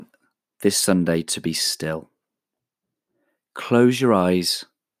this Sunday to be still. Close your eyes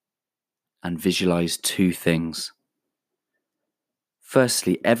and visualize two things.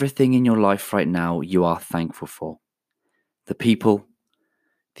 Firstly, everything in your life right now you are thankful for. The people,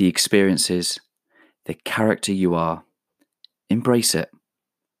 the experiences, the character you are. Embrace it.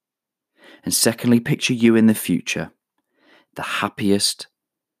 And secondly, picture you in the future, the happiest,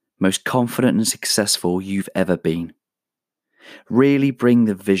 most confident and successful you've ever been. Really bring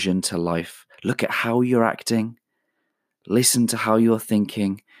the vision to life. Look at how you're acting, listen to how you're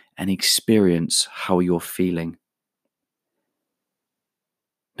thinking, and experience how you're feeling.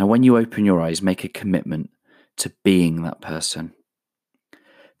 Now, when you open your eyes, make a commitment to being that person.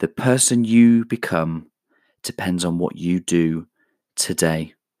 The person you become depends on what you do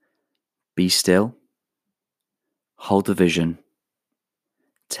today. Be still, hold the vision,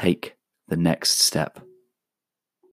 take the next step.